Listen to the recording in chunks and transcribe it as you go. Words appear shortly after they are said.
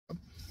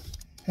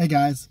Hey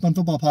guys, Fun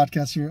Football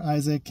Podcast here,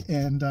 Isaac,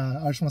 and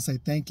I just want to say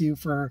thank you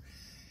for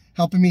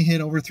helping me hit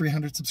over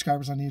 300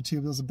 subscribers on YouTube.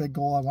 It was a big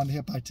goal I wanted to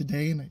hit by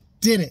today, and I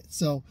did it.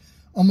 So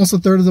almost a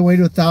third of the way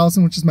to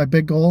 1,000, which is my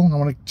big goal. I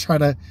want to try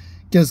to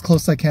get as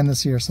close as I can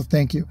this year, so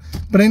thank you.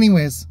 But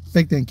anyways,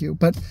 big thank you.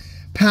 But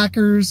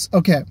Packers,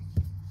 okay.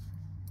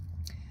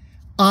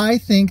 I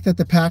think that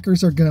the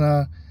Packers are going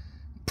to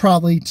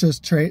probably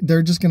just trade.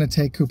 They're just going to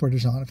take Cooper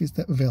Dejean if he's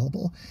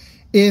available.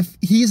 If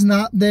he's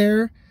not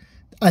there,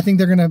 I think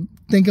they're going to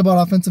think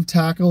about offensive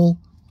tackle,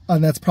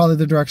 and that's probably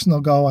the direction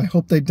they'll go. I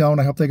hope they don't.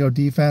 I hope they go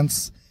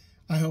defense.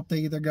 I hope they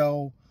either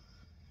go,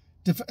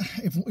 if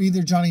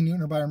either Johnny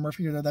Newton or Byron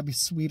Murphy are there, that'd be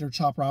sweet, or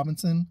Chop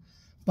Robinson.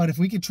 But if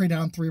we could trade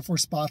down 3 or 4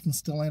 spots and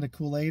still land a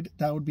Kool-Aid,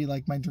 that would be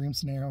like my dream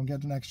scenario, and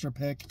get an extra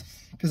pick,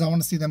 because I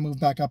want to see them move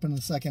back up into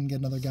the second, get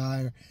another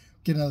guy, or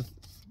get another,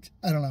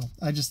 I don't know.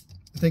 I just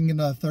think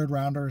another third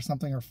rounder or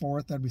something, or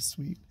fourth, that'd be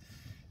sweet.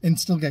 And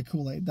still get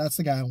Kool-Aid. That's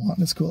the guy I want,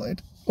 is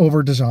Kool-Aid.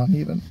 Over Dejean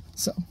even.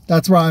 So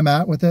that's where I'm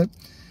at with it.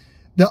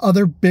 The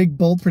other big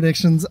bold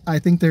predictions, I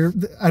think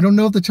I don't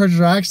know if the Chargers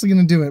are actually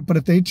going to do it, but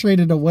if they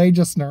traded away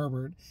Justin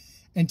Herbert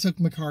and took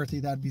McCarthy,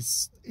 that'd be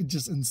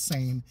just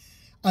insane.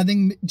 I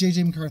think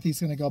J.J.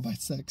 McCarthy's going to go by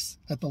 6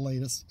 at the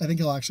latest. I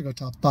think he'll actually go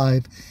top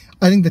 5.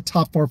 I think the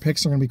top 4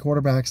 picks are going to be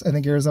quarterbacks. I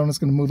think Arizona's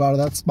going to move out of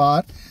that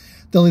spot.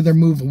 They'll either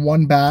move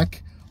one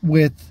back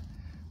with,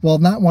 well,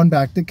 not one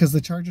back, because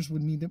the Chargers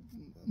would need to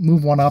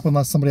move one up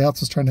unless somebody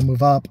else was trying to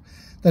move up.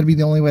 That'd be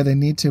the only way they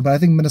need to. But I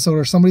think Minnesota,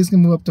 or somebody's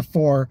going to move up to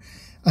 4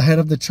 ahead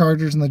of the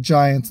Chargers and the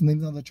Giants. And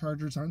even though the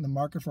Chargers aren't in the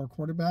market for a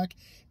quarterback,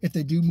 if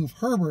they do move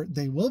Herbert,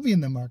 they will be in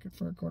the market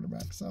for a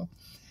quarterback. So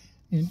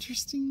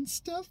interesting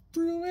stuff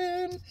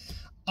brewing.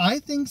 I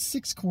think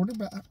 6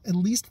 quarterbacks, at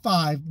least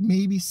 5,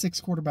 maybe 6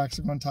 quarterbacks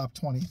are going top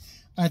 20.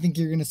 I think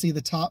you're going to see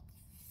the top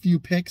few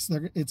picks.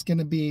 It's going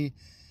to be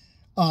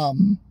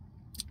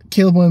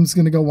Caleb Williams is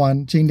going to go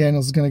 1. Gene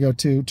Daniels is going to go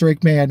 2.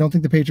 Drake May, I don't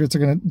think the Patriots are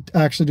going to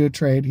actually do a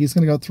trade. He's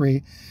going to go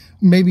 3.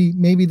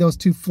 Maybe those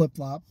 2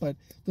 flip-flop, but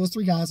those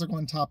 3 guys are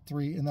going top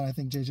 3, and then I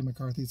think J.J.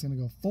 McCarthy is going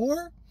to go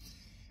 4.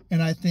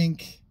 And I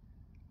think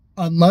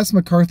unless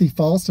McCarthy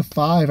falls to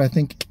 5, I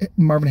think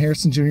Marvin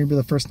Harrison Jr. will be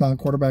the first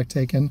non-quarterback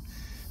taken.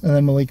 And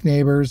then Malik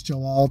Neighbors,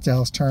 Joe Alt,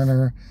 Dallas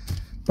Turner,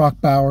 Brock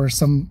Bowers,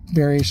 some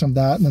variation of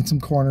that, and then some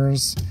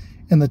corners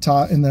in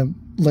the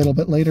little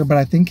bit later. But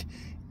I think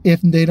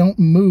if they don't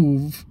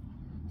move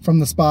from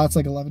the spots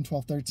like 11,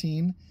 12,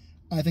 13,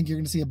 I think you're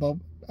going to see a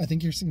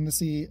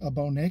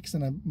Bo Nix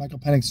and a Michael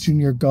Penix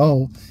Jr.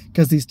 go,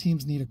 because these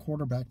teams need a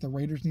quarterback. The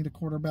Raiders need a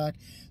quarterback.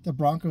 The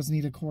Broncos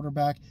need a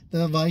quarterback.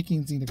 The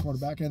Vikings need a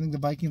quarterback. I think the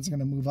Vikings are going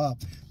to move up.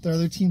 There are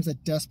other teams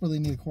that desperately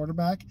need a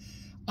quarterback.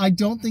 I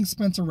don't think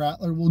Spencer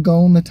Rattler will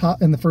go in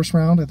the first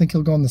round. I think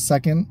he'll go in the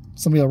second.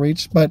 Somebody will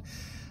reach, but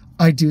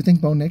I do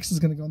think Bo Nix is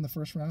going to go in the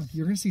first round.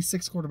 You're going to see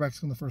 6 quarterbacks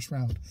go in the first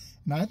round,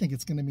 and I think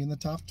it's going to be in the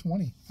top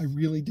 20. I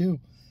really do.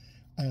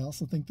 I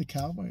also think the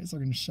Cowboys are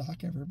going to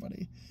shock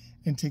everybody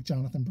and take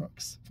Jonathan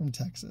Brooks from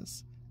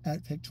Texas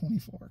at pick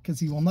 24, because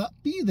he will not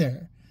be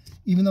there,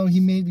 even though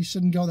he maybe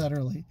shouldn't go that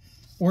early.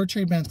 Or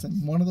Trey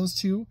Benson. One of those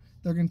 2,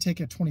 they're going to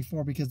take at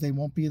 24, because they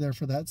won't be there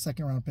for that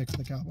second-round pick for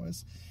the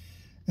Cowboys.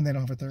 And they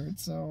don't have a third.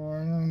 So,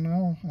 I don't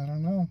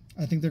know.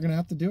 I think they're going to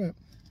have to do it.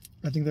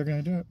 I think they're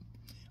going to do it.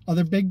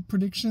 Other big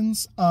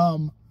predictions, I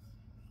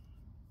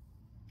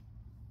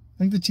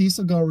think the Chiefs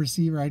will go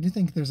receiver. I do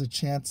think there's a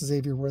chance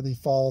Xavier Worthy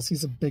falls.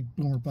 He's a big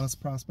boomer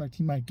bust prospect.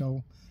 He might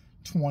go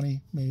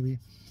 20 maybe,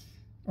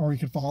 or he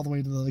could fall all the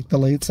way to the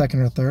late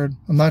second or third.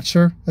 I'm not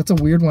sure. That's a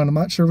weird one. I'm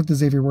not sure with the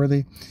Xavier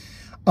Worthy.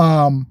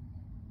 I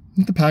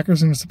think the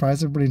Packers are going to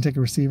surprise everybody and take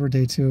a receiver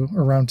day 2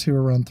 or round 2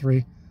 or round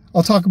 3.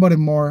 I'll talk about it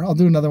more. I'll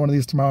do another one of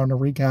these tomorrow in a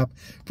recap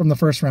from the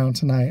first round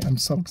tonight. I'm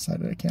so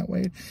excited. I can't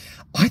wait.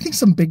 I think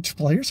some big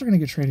players are going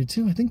to get traded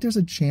too. I think there's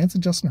a chance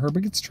that Justin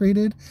Herbert gets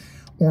traded,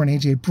 or an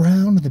A.J.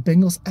 Brown. The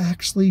Bengals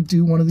actually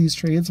do one of these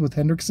trades with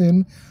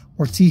Hendrickson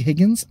or T.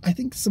 Higgins. I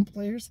think some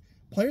players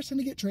tend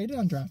to get traded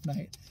on draft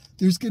night.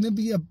 There's going to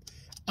be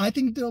I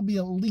think there'll be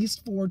at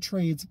least 4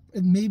 trades,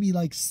 and maybe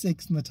like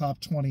 6 in the top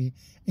 20,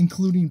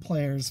 including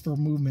players for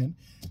movement.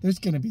 There's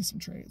going to be some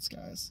trades,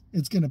 guys.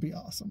 It's going to be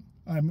awesome.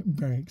 I'm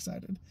very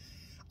excited.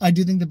 I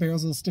do think the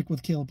Bears will stick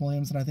with Caleb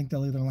Williams, and I think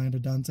they'll either land a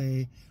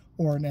Dunze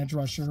or an edge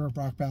rusher or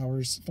Brock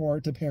Bowers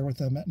to pair with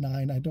them at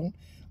 9.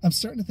 I'm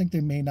starting to think they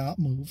may not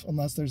move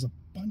unless there's a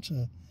bunch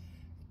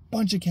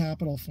of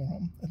capital for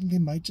them. I think they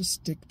might just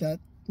stick that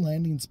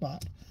landing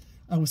spot.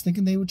 I was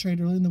thinking they would trade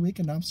early in the week,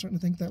 and now I'm starting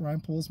to think that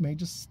Ryan Poles may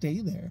just stay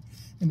there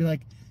and be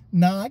like,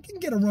 nah, I can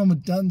get a Roma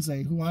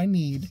Dunze, who I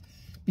need,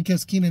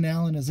 because Keenan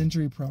Allen is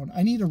injury prone.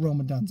 I need a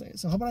Roma Dunze.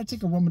 So how about I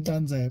take a Roma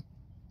Dunze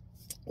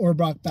or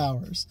Brock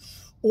Bowers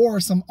or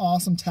some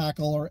awesome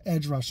tackle or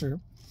edge rusher,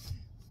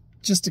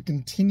 just to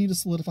continue to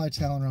solidify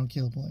talent around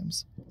Caleb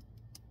Williams.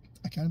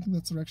 I kind of think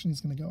that's the direction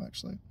he's going to go,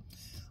 actually.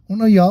 I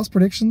want to know y'all's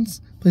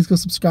predictions. Please go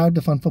subscribe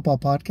to Fun Football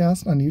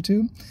Podcast on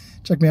YouTube.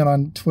 Check me out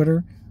on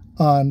Twitter,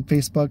 on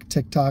Facebook,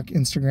 TikTok,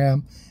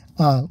 Instagram.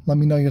 Let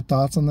me know your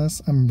thoughts on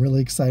this. I'm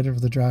really excited for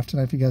the draft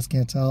tonight, if you guys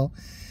can't tell.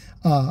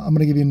 I'm going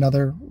to give you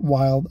another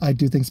wild. I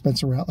do think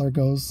Spencer Rattler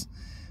goes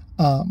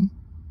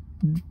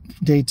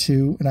day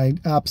 2, and I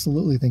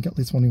absolutely think at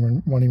least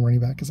one running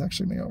back is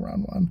actually going to go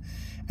round 1.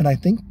 And I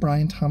think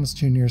Brian Thomas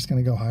Jr. is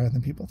going to go higher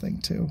than people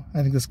think too.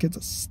 I think this kid's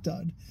a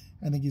stud.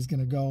 I think he's going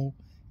to go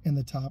in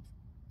the top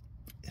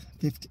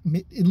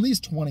 15, at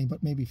least 20,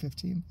 but maybe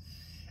 15.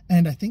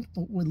 And I think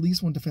at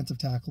least one defensive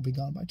tackle will be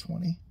gone by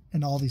 20.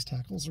 And all these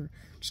tackles are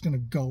just going to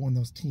go in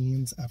those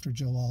teens after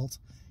Joe Alt.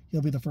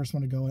 He'll be the first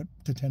one to go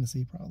to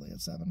Tennessee probably at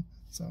 7.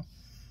 So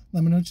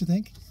let me know what you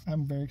think.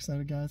 I'm very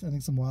excited, guys. I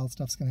think some wild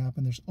stuff's going to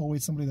happen. There's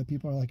always somebody that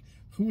people are like,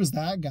 who is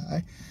that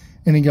guy?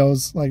 And he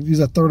goes, like, he's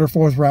a 3rd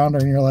or 4th rounder,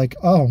 and you're like,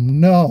 oh,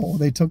 no,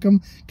 they took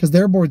him? Because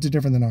their boards are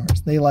different than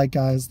ours. They like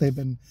guys. They've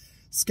been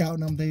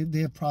scouting them. They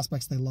have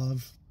prospects they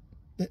love,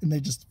 and they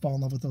just fall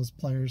in love with those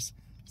players.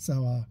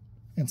 So,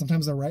 and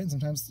sometimes they're right, and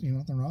sometimes,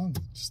 they're wrong.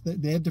 Just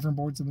they have different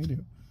boards than we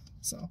do.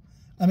 So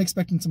I'm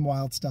expecting some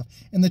wild stuff.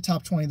 In the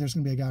top 20, there's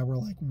going to be a guy where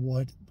like,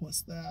 what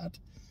was that?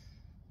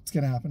 It's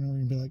going to happen. And we're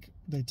going to be like,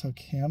 they took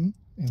him,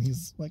 and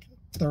he's like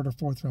 3rd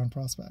or 4th round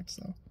prospect.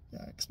 So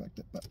yeah, I expect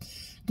it. But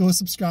go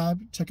subscribe,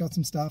 check out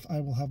some stuff. I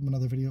will have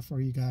another video for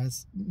you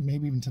guys,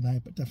 maybe even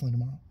tonight, but definitely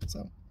tomorrow.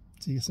 So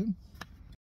see you soon.